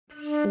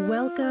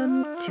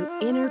Welcome to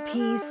Inner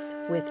Peace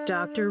with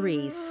Dr.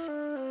 Reese,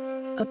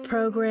 a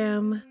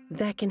program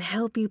that can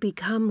help you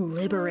become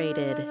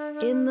liberated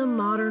in the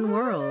modern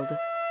world.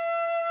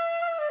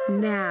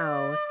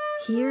 Now,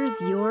 here's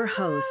your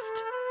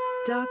host,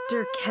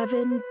 Dr.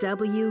 Kevin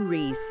W.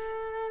 Reese.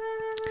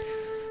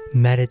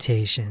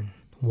 Meditation.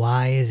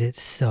 Why is it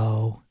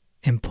so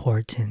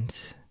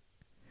important?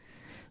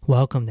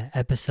 Welcome to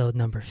episode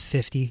number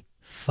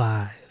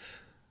 55.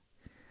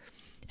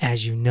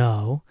 As you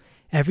know,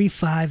 every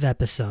 5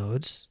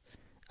 episodes,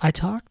 I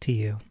talk to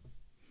you.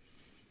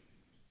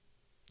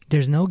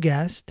 There's no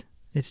guest.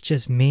 It's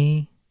just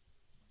me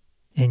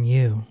and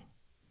you.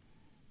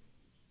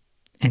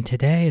 And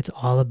today it's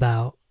all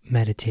about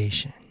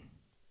meditation.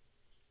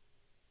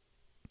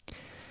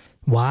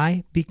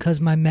 Why? Because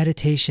my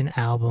meditation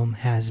album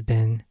has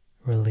been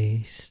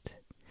released.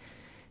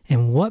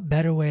 And what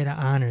better way to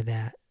honor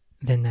that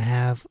than to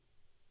have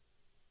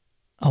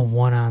a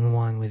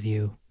one-on-one with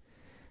you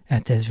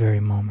at this very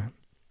moment.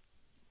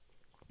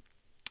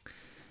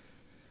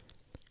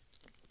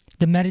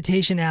 The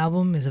meditation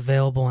album is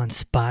available on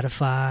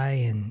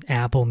Spotify and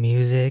Apple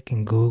Music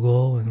and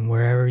Google and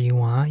wherever you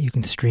want. You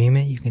can stream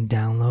it, you can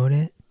download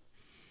it.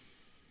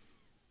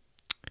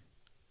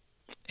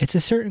 It's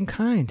a certain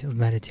kind of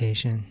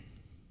meditation.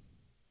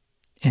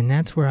 And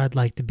that's where I'd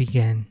like to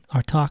begin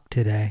our talk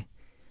today.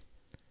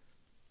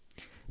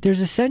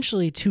 There's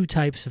essentially 2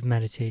 types of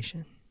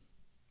meditation.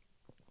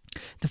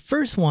 The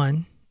first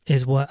one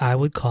is what I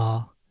would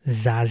call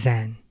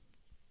Zazen.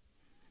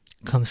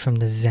 It comes from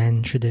the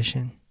Zen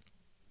tradition.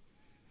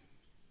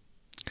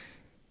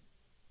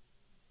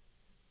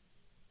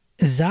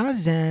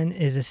 Zazen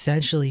is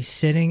essentially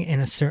sitting in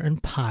a certain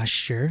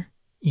posture,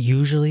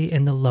 usually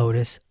in the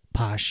lotus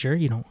posture.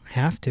 You don't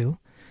have to.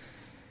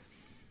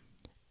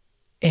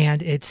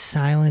 And it's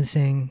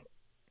silencing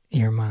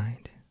your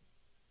mind.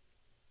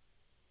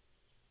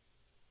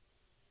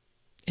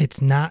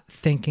 It's not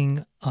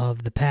thinking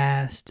of the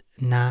past,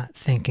 not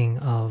thinking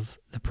of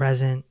the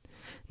present,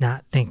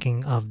 not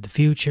thinking of the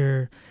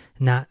future,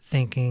 not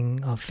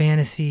thinking of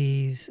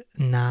fantasies,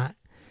 not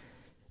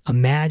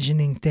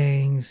imagining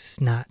things,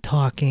 not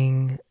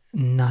talking,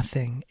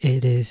 nothing.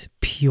 It is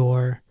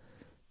pure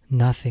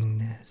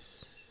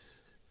nothingness.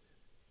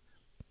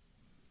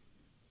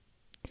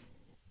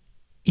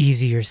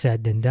 Easier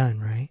said than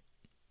done, right?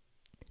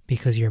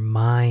 Because your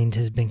mind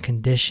has been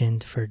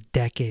conditioned for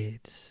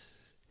decades.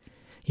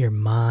 Your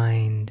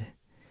mind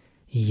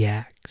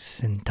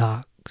yaks and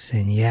talks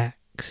and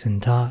yaks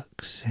and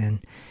talks, and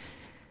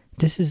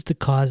this is the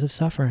cause of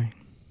suffering.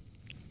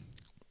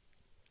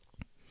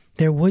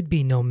 There would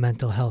be no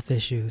mental health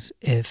issues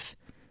if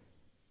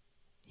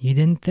you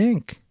didn't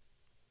think.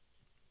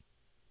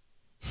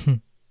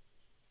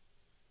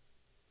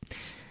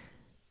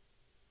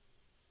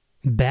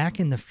 Back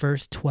in the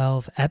first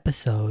 12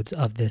 episodes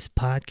of this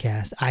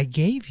podcast, I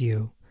gave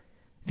you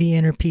the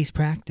inner peace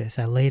practice.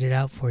 I laid it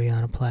out for you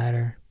on a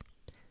platter.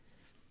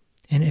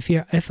 And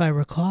if I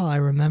recall, I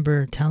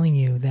remember telling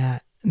you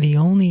that the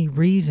only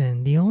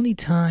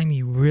time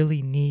you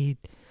really need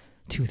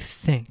to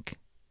think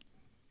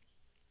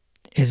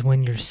is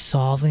when you're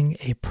solving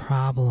a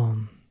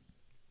problem.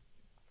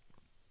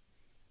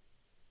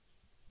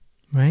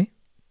 Right?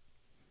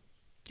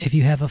 If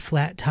you have a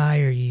flat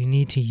tire, you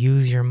need to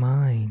use your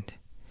mind.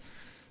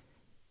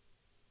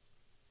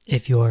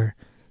 If you're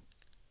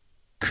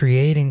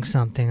creating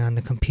something on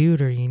the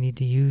computer, you need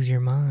to use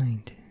your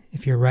mind.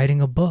 If you're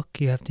writing a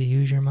book, you have to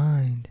use your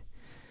mind.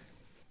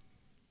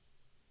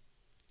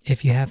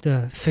 If you have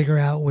to figure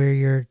out where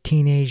your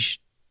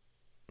teenage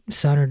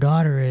son or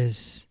daughter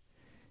is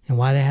and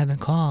why they haven't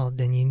called,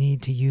 then you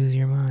need to use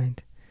your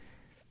mind.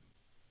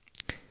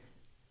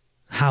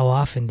 How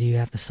often do you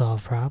have to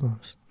solve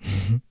problems?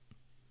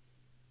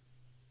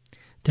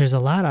 There's a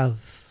lot of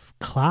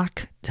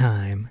clock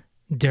time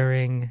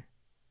during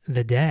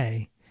the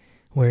day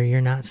where you're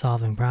not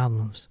solving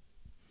problems.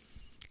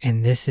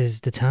 And this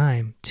is the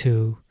time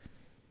to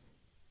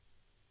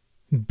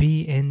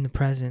be in the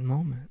present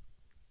moment.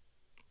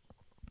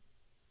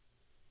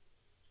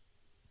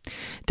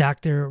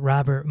 Dr.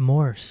 Robert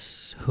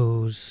Morse,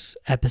 whose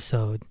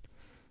episode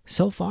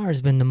so far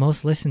has been the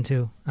most listened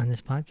to on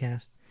this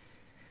podcast,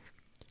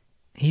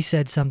 he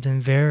said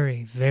something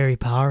very, very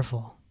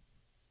powerful.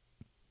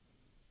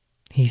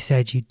 He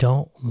said you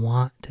don't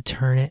want to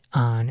turn it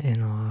on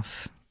and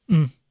off.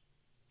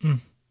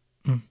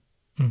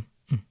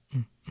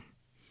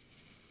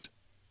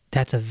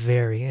 That's a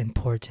very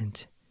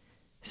important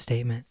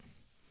statement.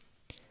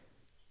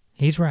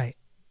 He's right.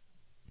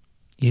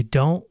 You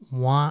don't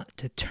want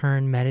to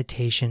turn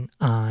meditation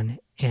on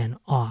and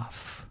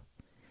off.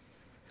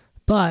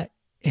 But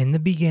in the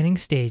beginning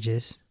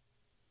stages,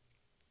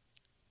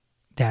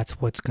 that's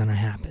what's going to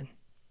happen.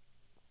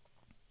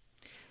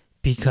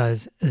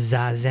 Because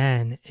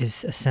Zazen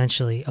is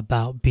essentially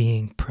about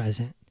being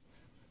present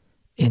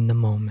in the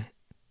moment.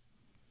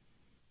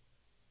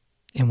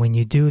 And when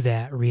you do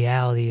that,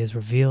 reality is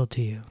revealed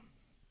to you.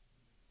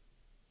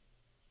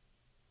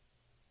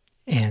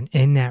 And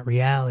in that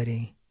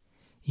reality,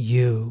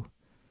 you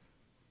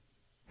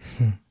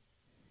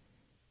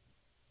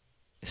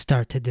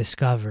start to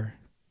discover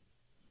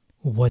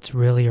what's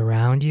really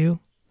around you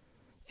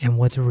and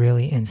what's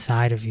really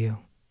inside of you.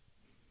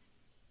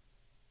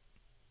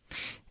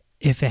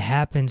 If it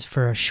happens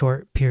for a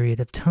short period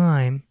of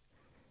time,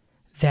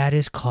 that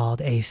is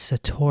called a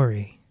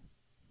satori.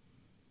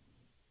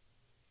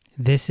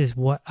 This is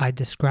what I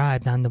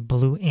described on the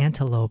Blue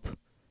Antelope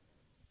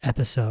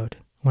episode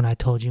when I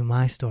told you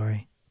my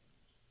story.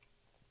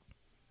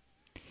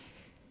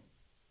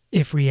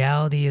 If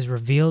reality is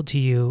revealed to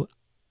you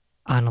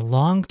on a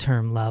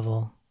long-term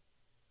level,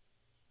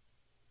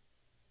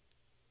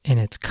 and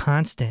it's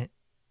constant,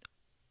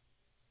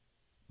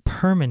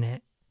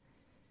 permanent,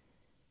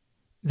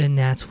 then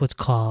that's what's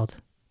called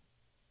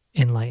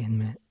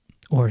enlightenment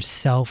or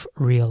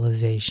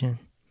self-realization.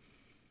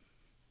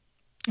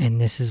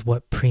 And this is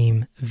what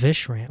Prem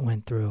Vishrant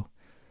went through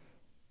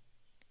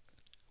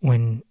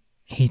when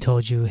he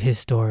told you his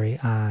story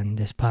on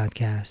this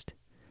podcast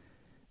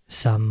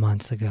some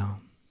months ago.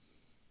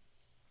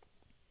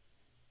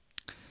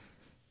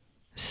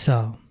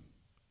 So,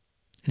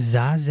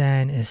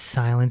 Zazen is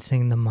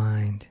silencing the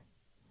mind.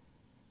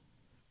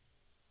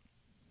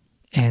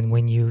 And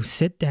when you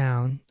sit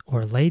down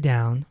or lay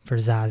down for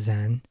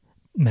Zazen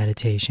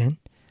meditation,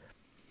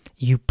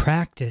 you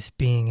practice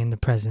being in the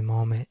present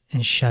moment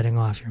and shutting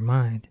off your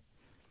mind.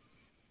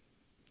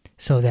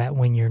 So that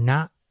when you're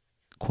not,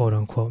 quote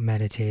unquote,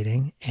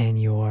 meditating and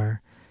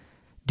you're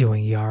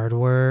doing yard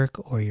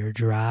work or you're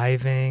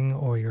driving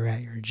or you're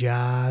at your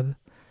job,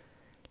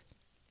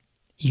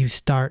 you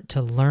start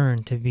to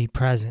learn to be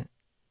present,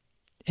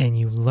 and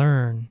you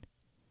learn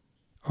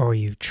or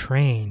you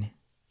train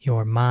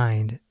your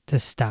mind to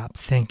stop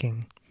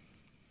thinking,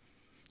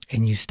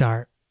 and you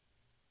start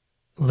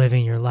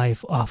living your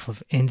life off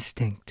of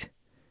instinct,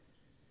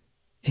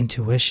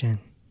 intuition,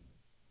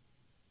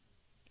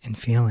 and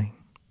feeling.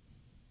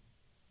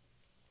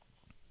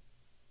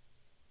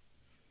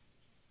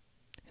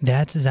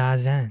 That's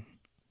Zazen.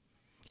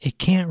 It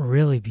can't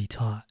really be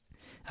taught.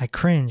 I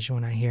cringe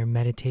when I hear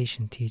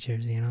meditation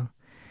teachers,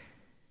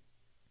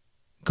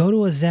 Go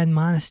to a Zen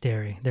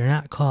monastery. They're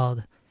not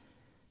called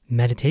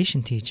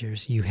meditation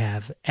teachers. You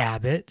have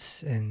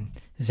abbots and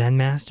Zen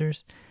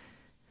masters.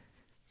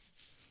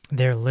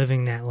 They're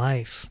living that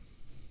life.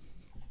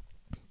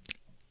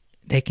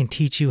 They can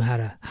teach you how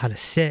to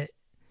sit.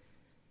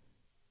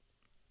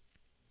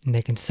 And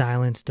they can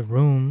silence the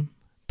room,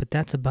 but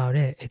that's about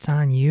it. It's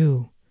on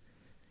you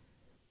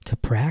to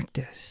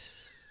practice.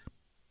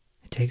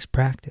 It takes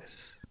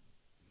practice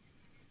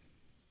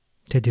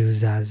to do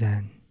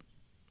Zazen.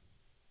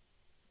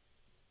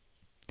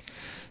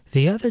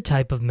 The other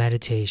type of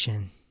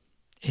meditation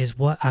is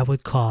what I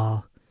would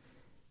call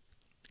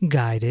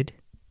guided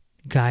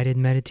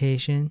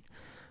meditation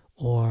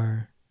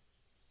or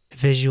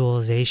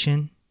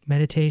visualization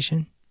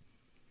meditation,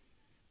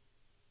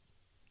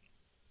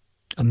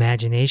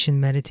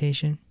 imagination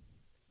meditation.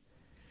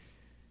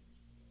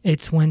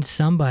 It's when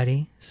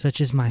somebody,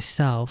 such as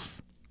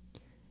myself,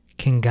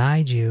 can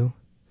guide you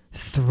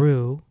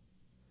through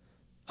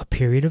a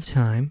period of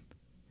time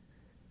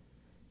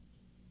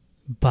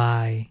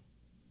by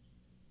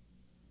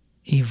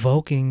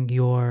evoking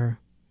your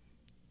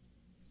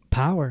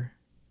power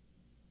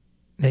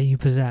that you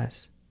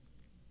possess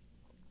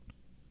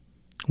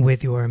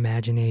with your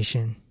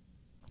imagination,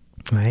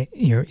 right?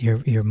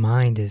 Your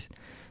mind is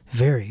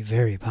very,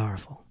 very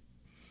powerful.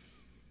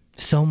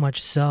 So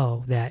much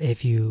so that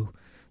if you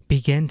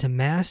begin to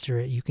master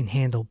it, you can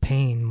handle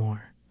pain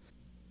more.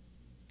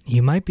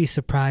 You might be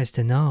surprised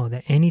to know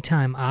that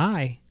anytime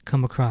I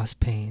come across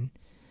pain,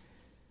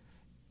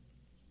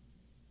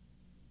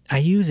 I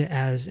use it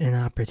as an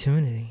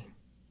opportunity.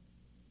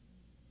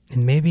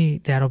 And maybe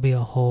that'll be a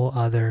whole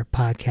other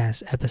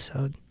podcast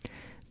episode.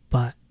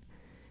 But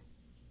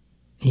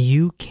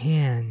you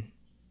can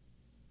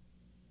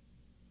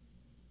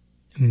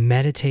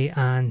meditate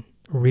on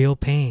real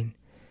pain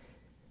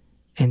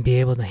and be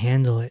able to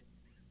handle it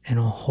in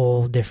a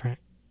whole different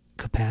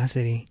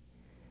capacity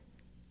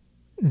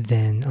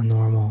than a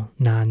normal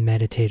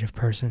non-meditative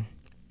person.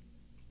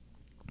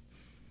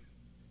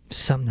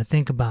 Something to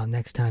think about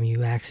next time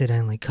you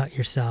accidentally cut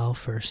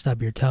yourself or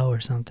stub your toe or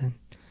something.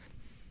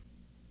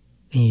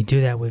 And you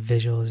do that with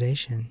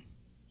visualization.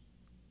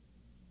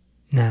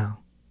 Now,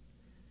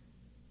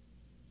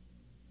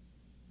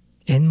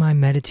 in my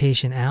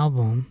meditation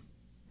album,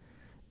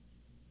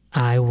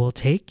 I will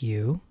take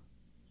you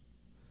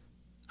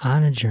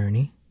on a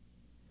journey,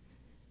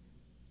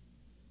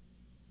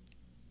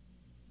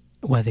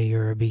 whether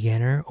you're a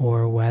beginner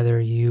or whether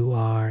you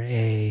are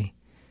a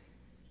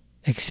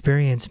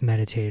experienced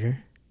meditator.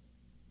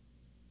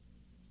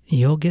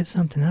 You'll get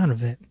something out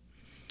of it.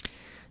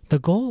 The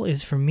goal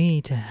is for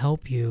me to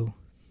help you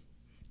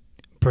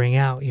bring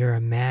out your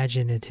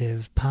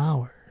imaginative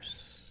powers.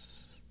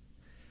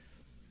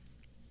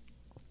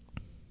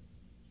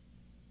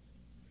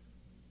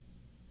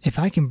 If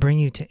I can bring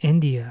you to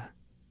India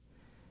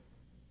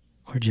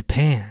or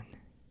Japan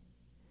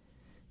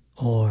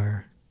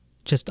or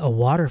just a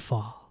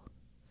waterfall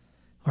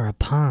or a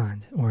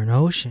pond or an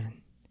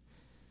ocean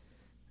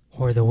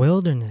or the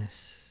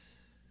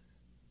wilderness,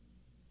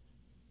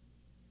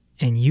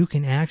 and you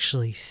can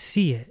actually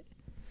see it,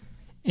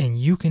 and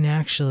you can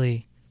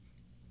actually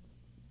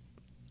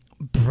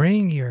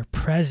bring your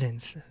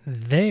presence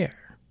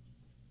there,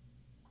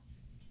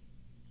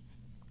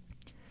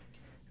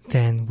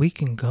 then we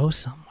can go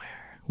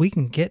somewhere. We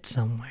can get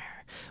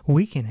somewhere.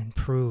 We can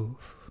improve.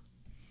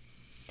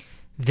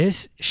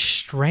 This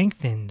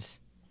strengthens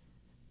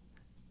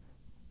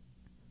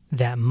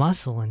that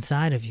muscle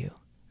inside of you,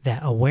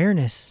 that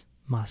awareness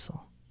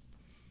muscle,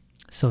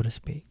 so to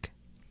speak.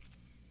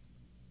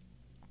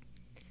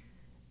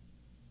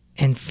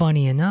 And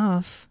funny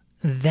enough,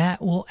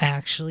 that will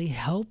actually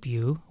help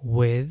you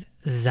with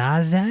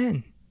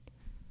Zazen.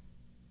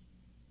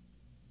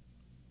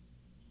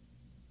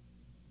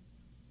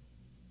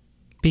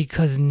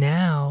 Because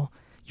now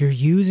you're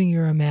using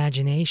your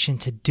imagination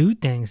to do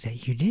things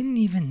that you didn't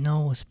even know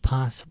was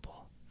possible.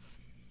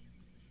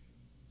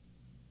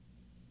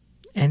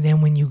 And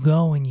then when you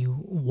go and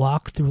you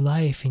walk through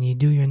life and you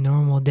do your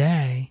normal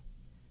day,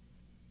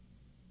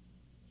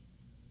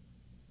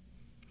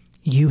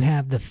 you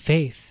have the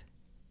faith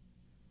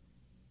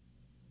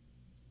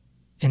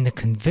and the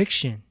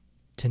conviction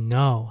to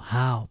know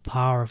how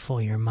powerful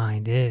your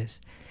mind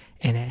is,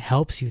 and it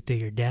helps you through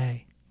your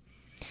day.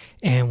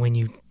 And when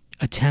you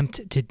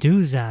attempt to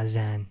do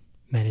Zazen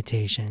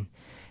meditation,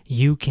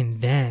 you can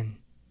then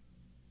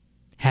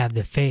have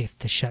the faith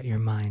to shut your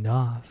mind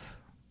off.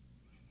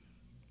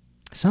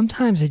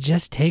 Sometimes it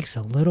just takes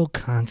a little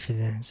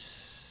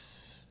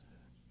confidence.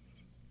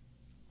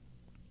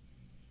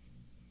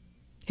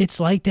 It's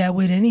like that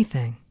with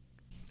anything.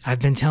 I've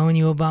been telling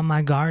you about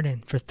my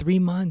garden for 3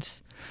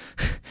 months.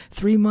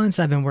 3 months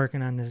I've been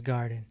working on this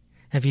garden.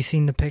 Have you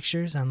seen the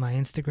pictures on my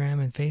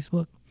Instagram and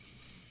Facebook?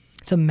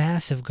 It's a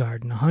massive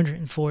garden,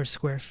 104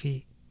 square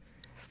feet.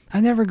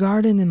 I never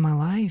gardened in my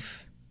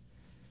life.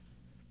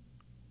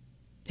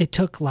 It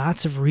took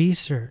lots of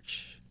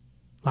research,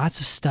 lots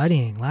of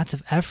studying, lots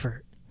of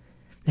effort.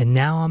 And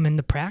now I'm in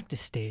the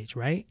practice stage,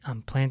 right?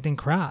 I'm planting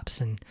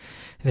crops and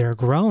they're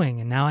growing,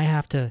 and now I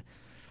have to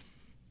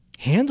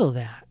handle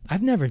that.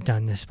 I've never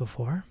done this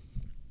before.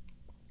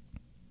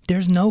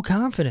 There's no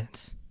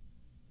confidence.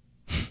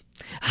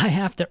 I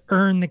have to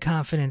earn the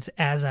confidence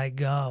as I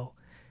go.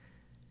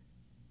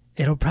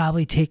 It'll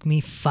probably take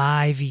me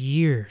 5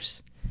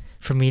 years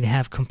for me to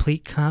have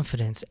complete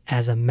confidence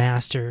as a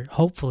master,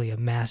 hopefully a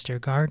master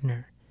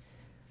gardener.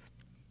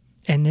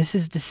 And this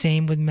is the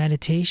same with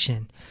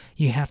meditation.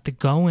 You have to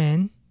go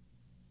in,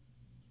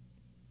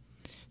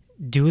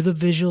 do the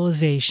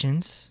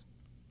visualizations,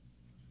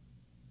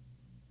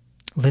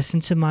 listen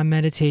to my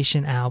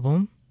meditation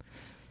album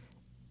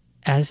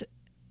as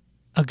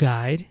a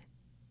guide,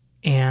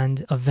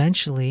 and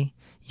eventually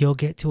you'll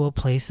get to a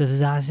place of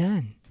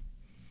Zazen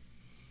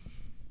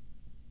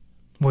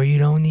where you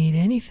don't need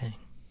anything.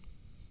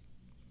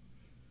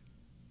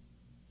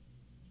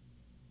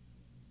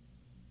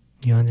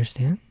 You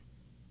understand?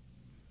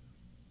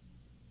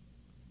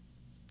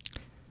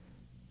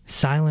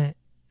 Silent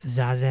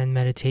Zazen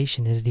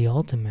meditation is the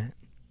ultimate.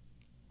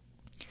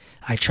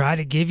 I try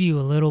to give you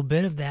a little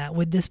bit of that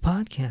with this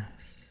podcast.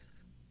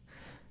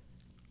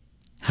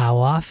 How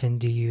often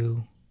do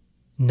you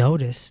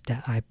notice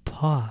that I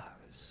pause?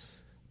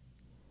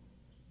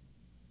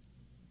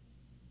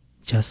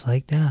 Just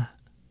like that.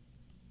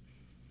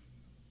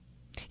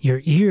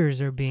 Your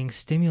ears are being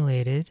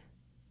stimulated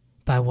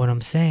by what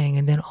I'm saying,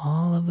 and then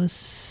all of a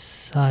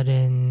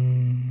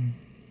sudden,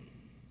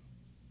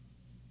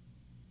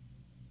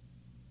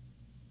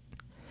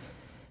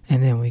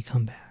 and then we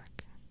come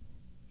back.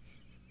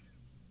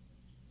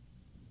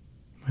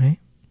 Right?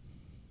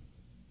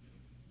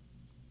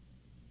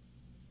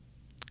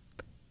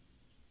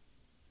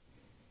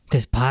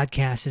 This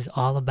podcast is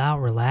all about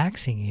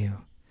relaxing you.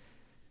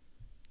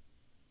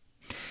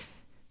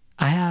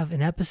 I have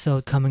an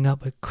episode coming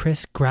up with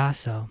Chris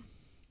Grasso.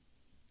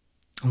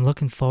 I'm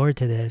looking forward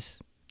to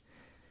this.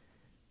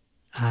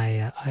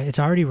 It's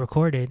already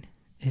recorded.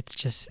 It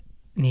just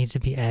needs to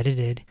be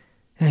edited.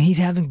 And he's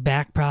having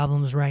back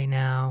problems right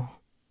now,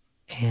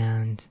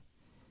 and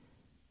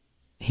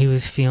he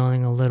was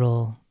feeling a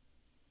little,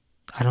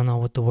 I don't know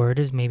what the word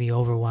is, maybe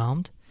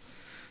overwhelmed,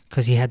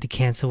 because he had to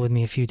cancel with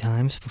me a few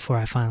times before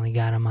I finally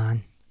got him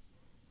on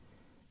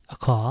a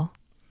call.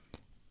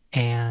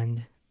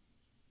 And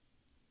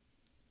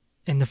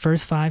in the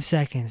first 5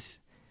 seconds,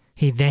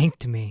 he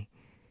thanked me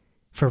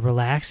for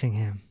relaxing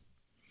him.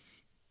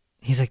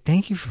 He's like,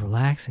 thank you for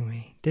relaxing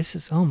me. This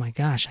is, oh my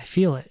gosh, I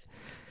feel it.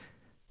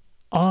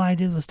 All I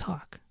did was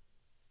talk.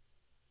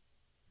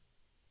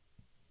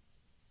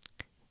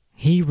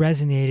 He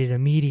resonated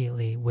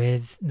immediately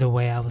with the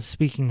way I was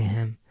speaking to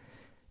him,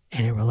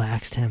 and it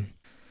relaxed him.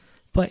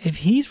 But if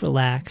he's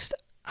relaxed,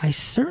 I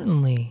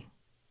certainly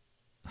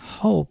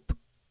hope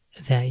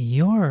that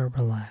you're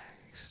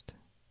relaxed.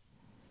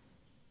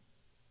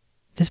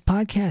 This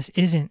podcast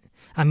isn't,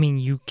 I mean,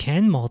 you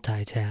can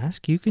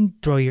multitask. You can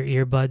throw your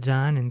earbuds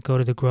on and go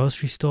to the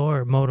grocery store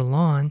or mow the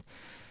lawn,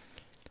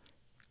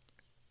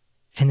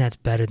 and that's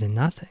better than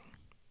nothing.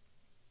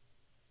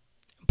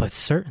 But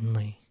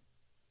certainly,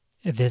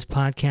 this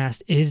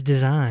podcast is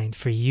designed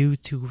for you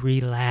to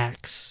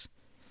relax.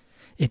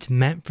 It's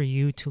meant for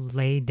you to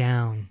lay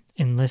down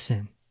and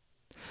listen,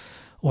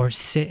 or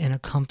sit in a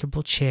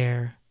comfortable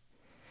chair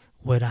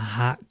with a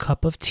hot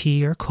cup of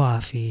tea or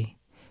coffee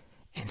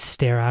and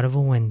stare out of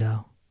a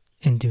window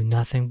and do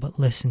nothing but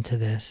listen to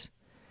this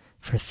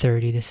for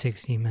 30 to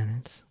 60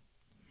 minutes.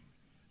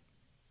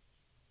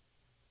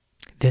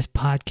 This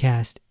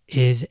podcast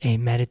is a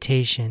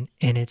meditation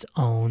in its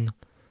own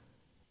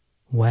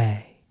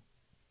way.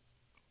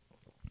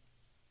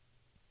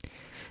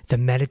 The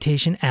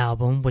meditation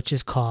album, which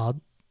is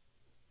called,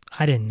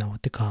 I didn't know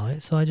what to call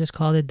it, so I just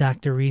called it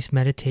Dr. Reese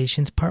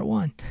Meditations Part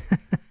 1.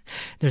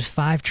 There's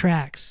 5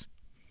 tracks.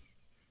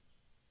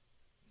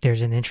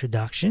 There's an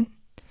introduction.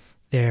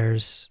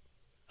 There's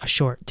a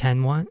short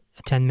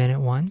 10-minute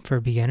one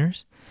for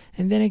beginners.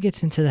 And then it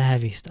gets into the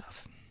heavy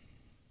stuff.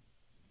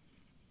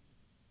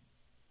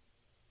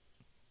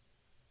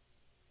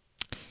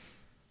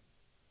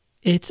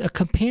 It's a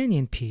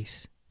companion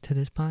piece to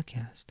this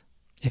podcast.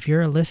 If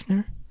you're a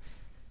listener,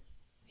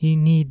 you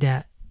need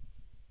that.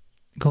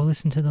 Go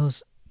listen to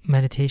those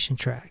meditation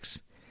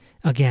tracks.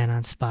 Again,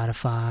 on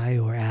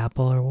Spotify or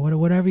Apple or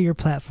whatever your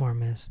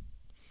platform is.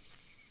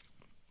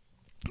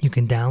 You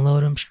can download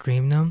them,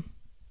 stream them,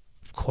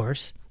 of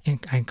course.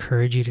 And I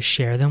encourage you to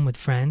share them with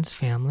friends,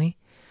 family,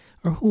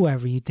 or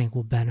whoever you think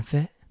will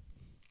benefit.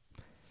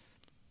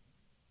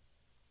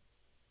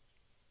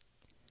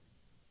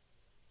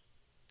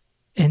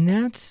 And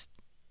that's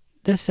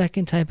the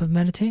second type of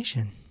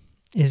meditation,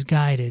 is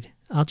guided.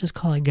 I'll just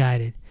call it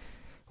guided,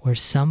 where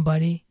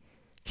somebody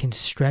can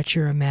stretch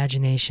your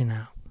imagination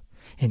out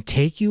and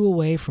take you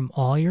away from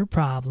all your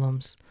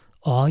problems,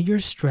 all your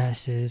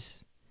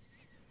stresses,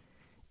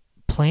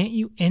 plant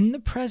you in the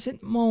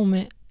present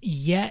moment,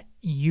 yet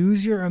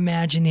use your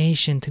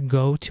imagination to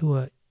go to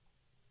a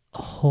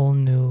whole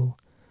new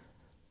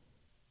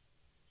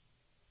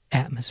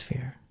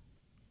atmosphere.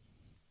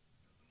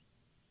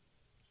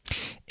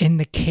 In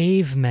the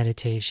cave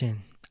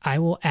meditation, I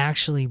will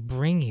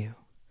bring you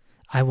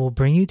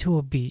to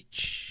a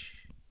beach,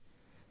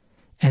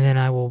 and then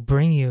I will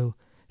bring you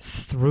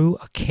through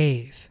a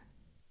cave.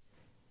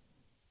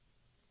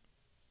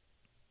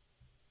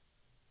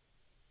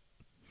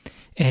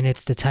 And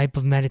it's the type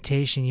of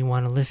meditation you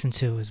want to listen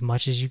to as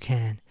much as you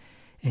can,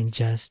 and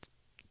just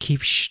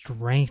keep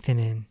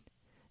strengthening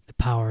the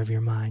power of your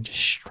mind. Just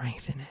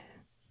strengthen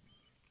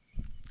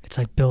it. It's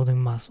like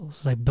building muscles.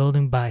 It's like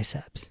building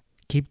biceps.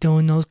 Keep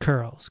doing those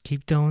curls.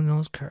 Keep doing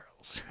those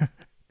curls.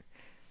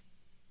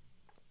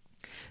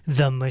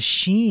 The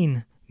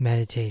machine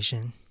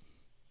meditation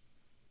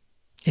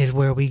is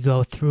where we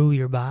go through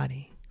your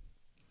body.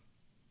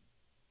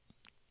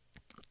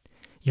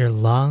 Your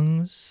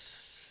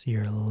lungs,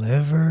 your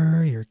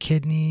liver, your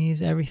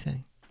kidneys,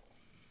 everything.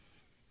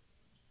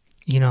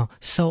 You know,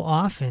 so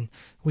often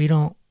we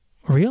don't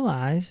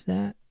realize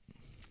that,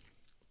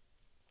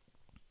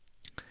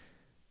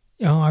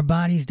 you know, our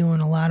body's doing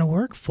a lot of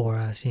work for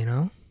us, you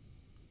know.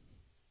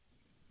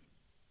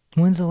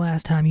 When's the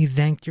last time you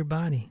thanked your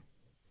body?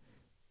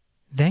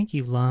 Thank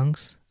you,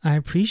 lungs. I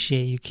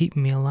appreciate you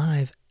keeping me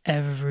alive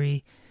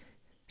every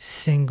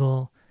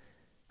single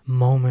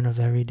moment of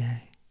every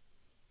day.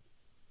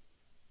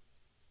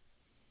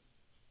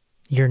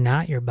 You're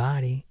not your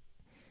body.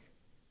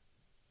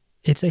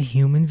 It's a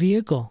human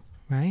vehicle,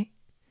 right?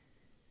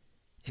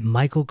 And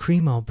Michael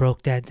Cremo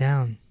broke that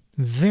down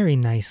very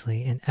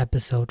nicely in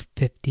episode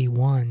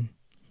 51.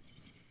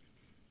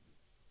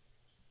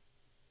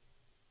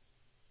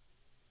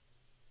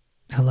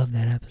 I love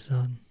that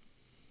episode.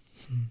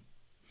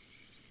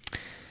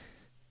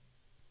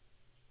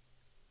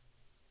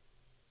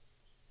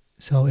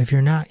 So if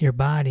you're not your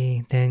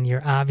body, then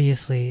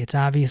it's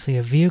obviously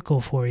a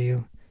vehicle for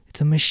you. It's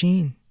a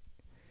machine.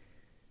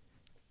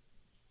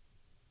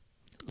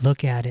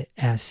 Look at it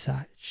as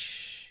such.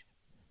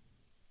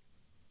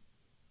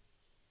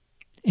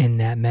 In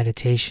that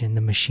meditation,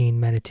 the machine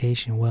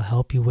meditation will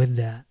help you with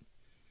that.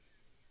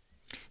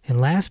 And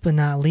last but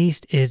not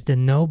least is the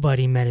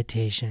nobody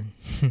meditation.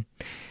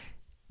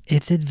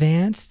 It's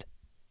advanced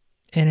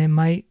and it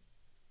might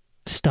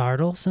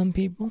startle some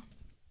people.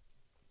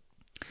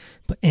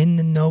 But in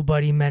the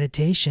nobody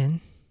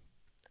meditation,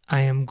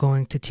 I am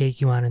going to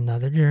take you on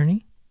another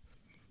journey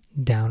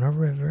down a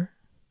river.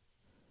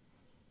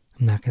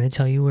 I'm not going to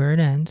tell you where it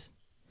ends,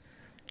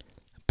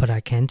 but I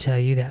can tell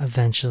you that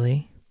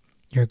eventually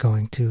you're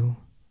going to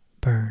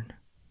burn.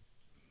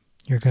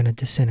 You're going to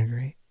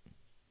disintegrate.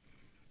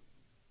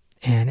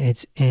 And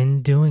it's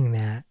in doing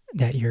that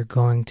you're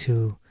going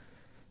to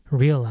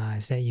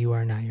realize that you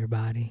are not your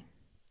body.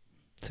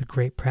 It's a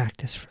great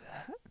practice for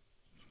that.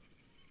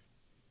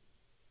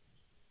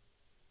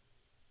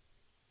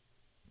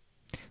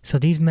 So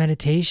these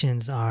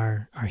meditations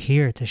are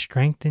here to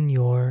strengthen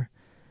your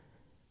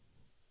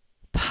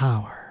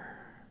power.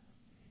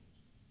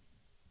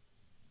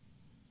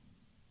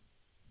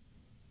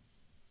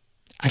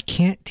 I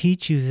can't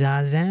teach you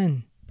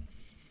Zazen.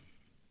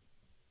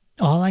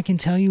 All I can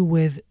tell you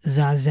with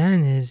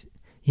Zazen is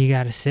you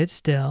got to sit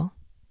still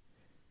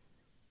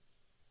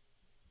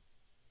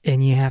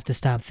and you have to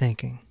stop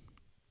thinking.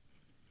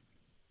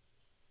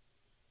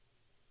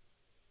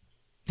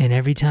 And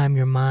every time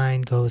your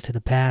mind goes to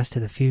the past, to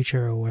the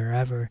future, or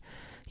wherever,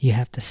 you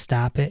have to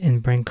stop it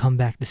and come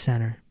back to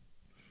center.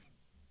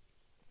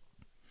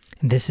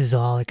 And this is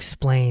all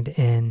explained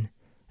in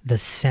the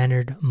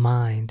Centered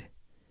Mind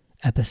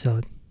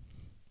episode.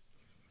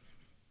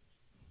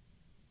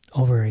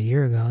 Over a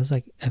year ago. It was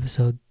like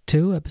episode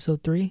 2,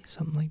 episode 3,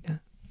 something like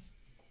that.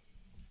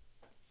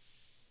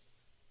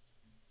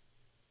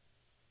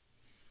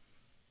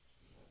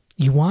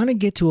 You want to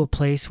get to a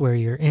place where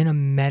you're in a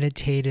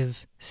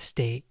meditative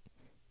state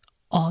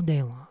all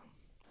day long.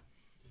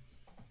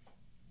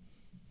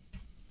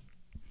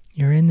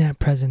 You're in that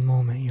present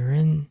moment.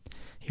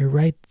 You're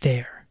right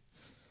there.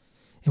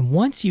 And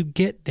once you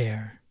get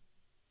there,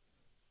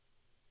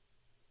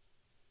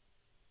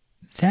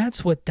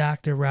 that's what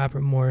Dr.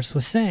 Robert Morris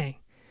was saying.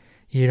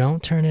 You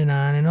don't turn it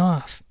on and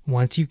off.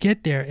 Once you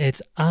get there,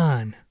 it's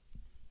on.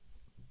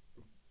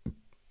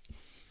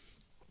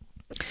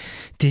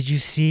 Did you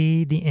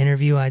see the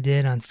interview I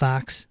did on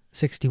Fox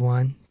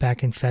 61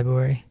 back in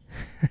February?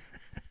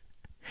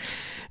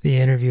 The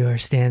interviewer,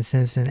 Stan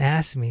Simpson,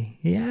 asked me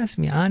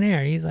on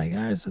air. He's like,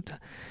 all right,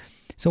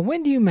 so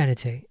when do you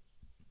meditate?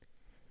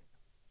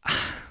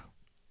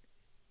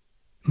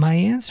 My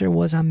answer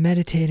was, I'm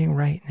meditating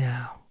right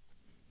now.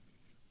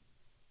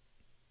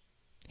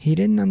 He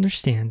didn't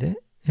understand it.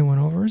 It went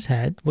over his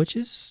head, which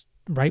is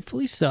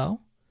rightfully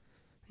so.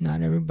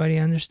 Not everybody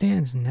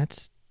understands, and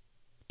that's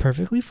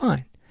perfectly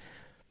fine.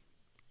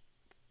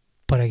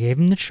 But I gave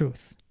him the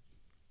truth.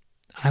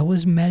 I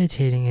was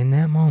meditating in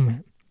that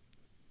moment,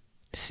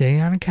 sitting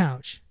on a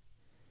couch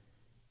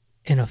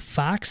in a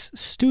Fox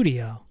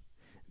studio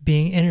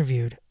being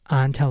interviewed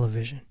on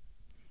television.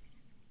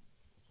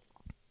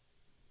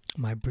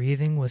 My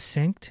breathing was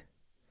synced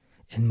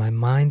and my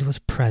mind was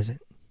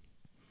present.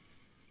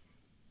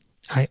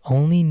 I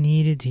only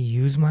needed to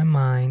use my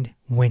mind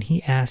when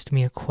he asked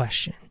me a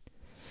question,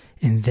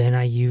 and then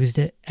I used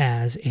it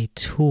as a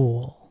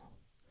tool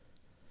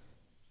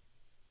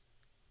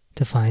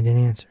to find an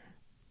answer.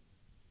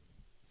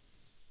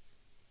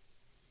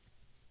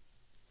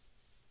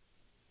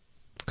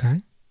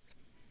 Okay?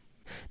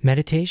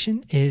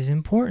 Meditation is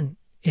important.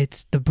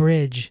 It's the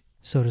bridge,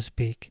 so to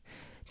speak,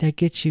 that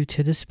gets you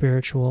to the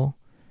spiritual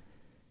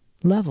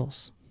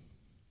levels.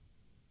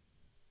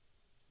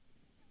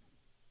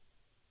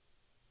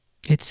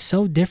 It's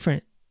so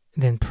different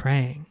than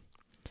praying.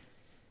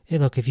 Hey,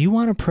 look, if you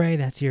want to pray,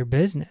 that's your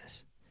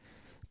business.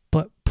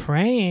 But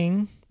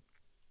praying,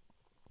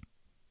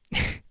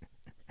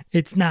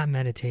 it's not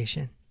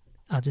meditation.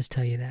 I'll just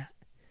tell you that.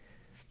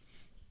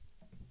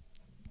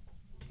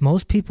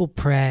 Most people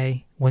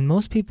pray. When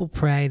most people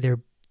pray,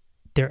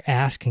 they're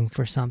asking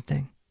for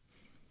something.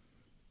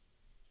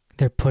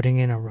 They're putting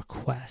in a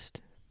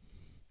request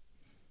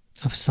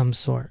of some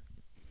sort.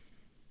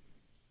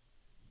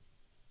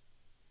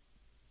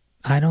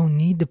 I don't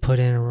need to put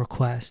in a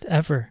request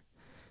ever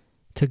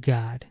to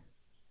God,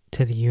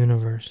 to the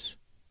universe,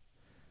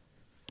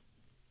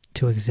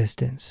 to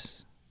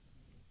existence.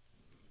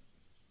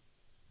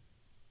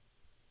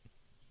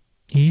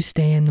 You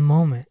stay in the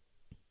moment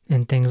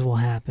and things will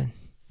happen.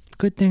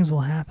 Good things will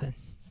happen.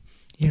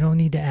 You don't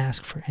need to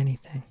ask for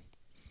anything.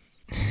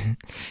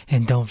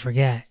 And don't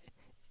forget,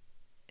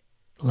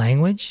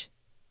 language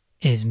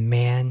is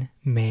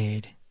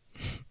man-made.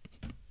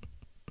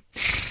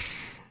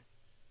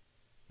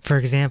 For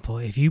example,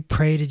 if you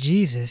pray to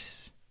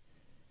Jesus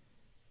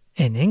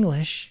in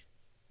English,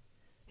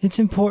 it's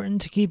important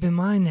to keep in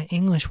mind that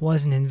English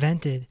wasn't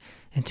invented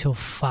until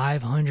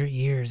 500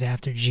 years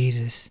after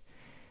Jesus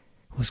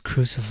was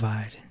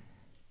crucified.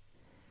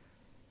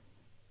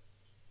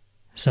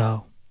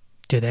 So,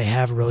 do they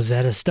have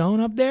Rosetta Stone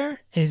up there?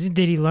 Did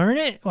he learn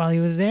it while he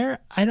was there?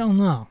 I don't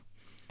know.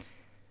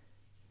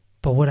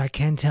 But what I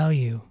can tell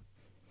you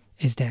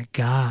is that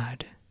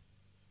God,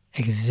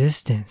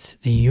 existence,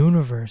 the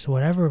universe,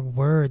 whatever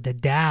word, the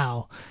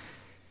Tao,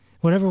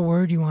 whatever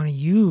word you want to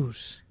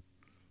use,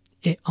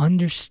 it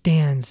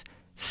understands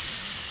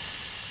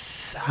silence.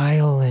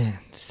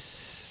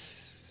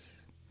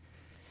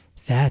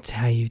 That's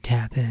how you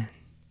tap in.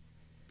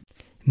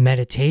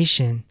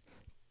 Meditation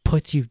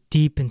puts you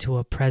deep into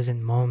a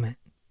present moment.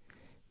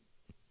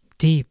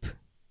 Deep,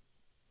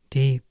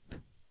 deep,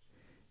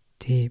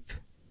 deep.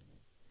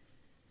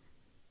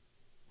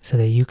 So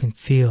that you can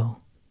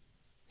feel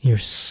your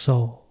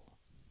soul.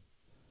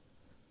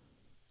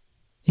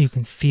 You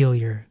can feel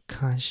your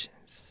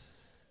conscience,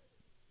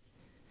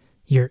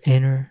 your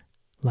inner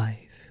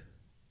life.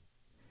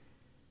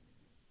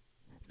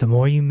 The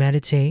more you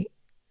meditate,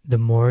 the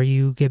more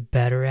you get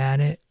better at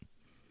it,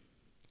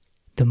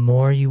 the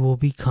more you will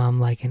become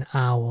like an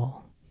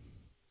owl.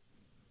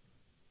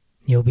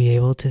 You'll be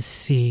able to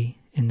see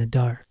in the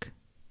dark.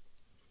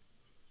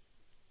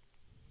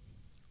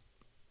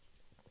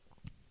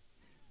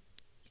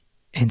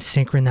 And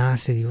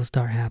synchronicity will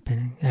start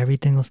happening.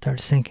 Everything will start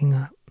syncing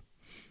up.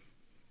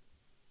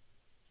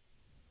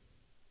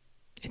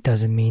 It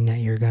doesn't mean that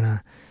you're going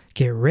to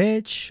get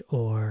rich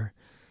or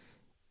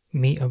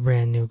meet a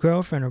brand new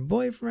girlfriend or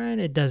boyfriend.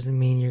 It doesn't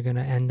mean you're going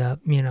to end up,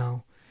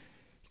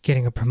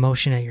 getting a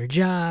promotion at your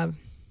job.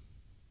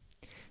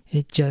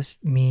 It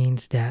just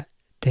means that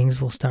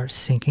things will start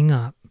syncing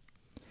up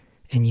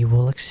and you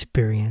will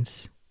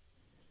experience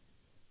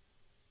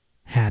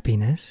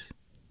happiness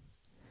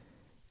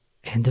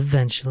and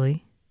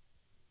eventually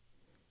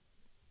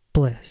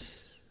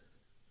bliss.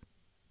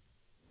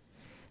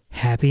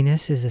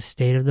 Happiness is a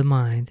state of the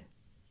mind.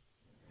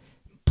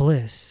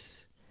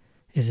 Bliss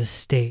is a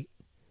state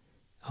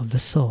of the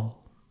soul.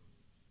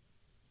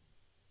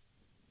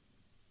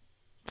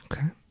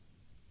 Okay?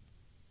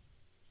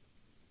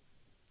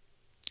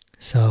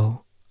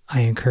 So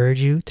I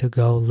encourage you to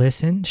go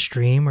listen,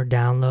 stream, or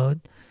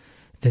download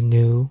the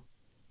new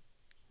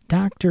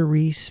Dr.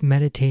 Reese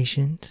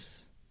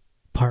Meditations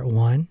Part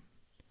 1.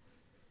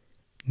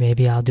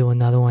 Maybe I'll do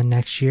another one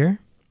next year.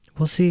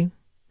 We'll see.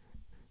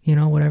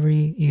 Whatever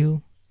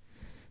you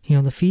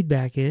the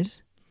feedback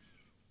is.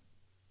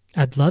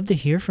 I'd love to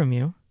hear from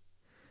you.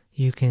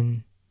 You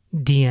can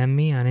DM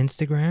me on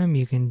Instagram.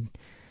 You can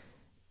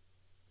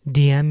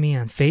DM me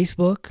on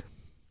Facebook.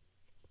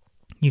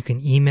 You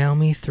can email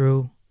me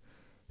through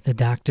the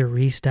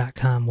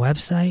drreese.com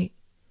website.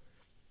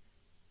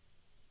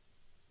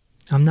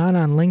 I'm not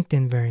on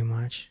LinkedIn very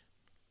much,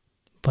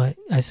 but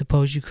I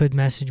suppose you could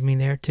message me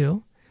there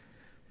too.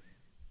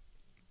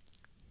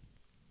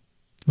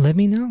 Let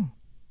me know.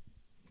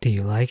 Do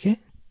you like it?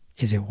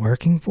 Is it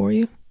working for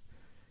you?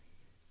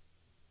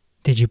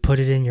 Did you put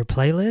it in your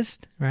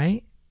playlist,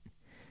 right?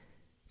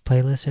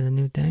 Playlists are the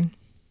new thing.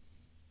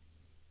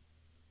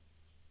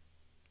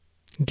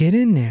 Get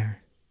in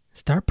there.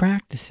 Start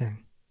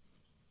practicing.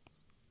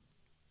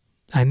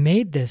 I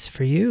made this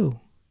for you.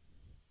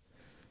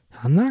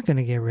 I'm not going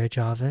to get rich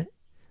off it.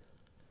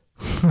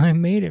 I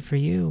made it for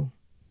you.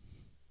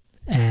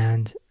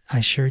 And I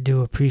sure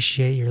do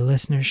appreciate your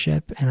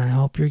listenership, and I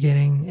hope you're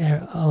getting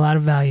a lot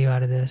of value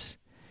out of this.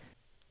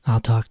 I'll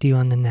talk to you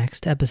on the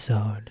next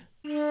episode.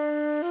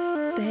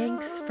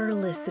 Thanks for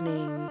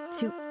listening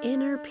to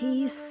Inner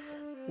Peace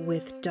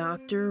with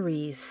Dr.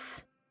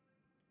 Reese.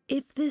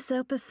 If this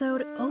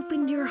episode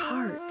opened your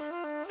heart,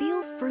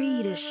 feel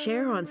free to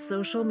share on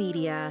social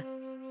media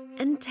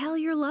and tell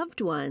your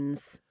loved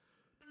ones.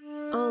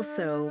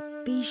 Also,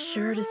 be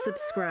sure to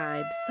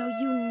subscribe so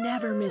you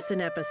never miss an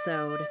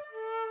episode.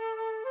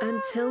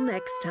 Until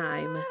next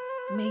time,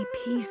 may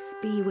peace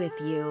be with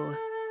you.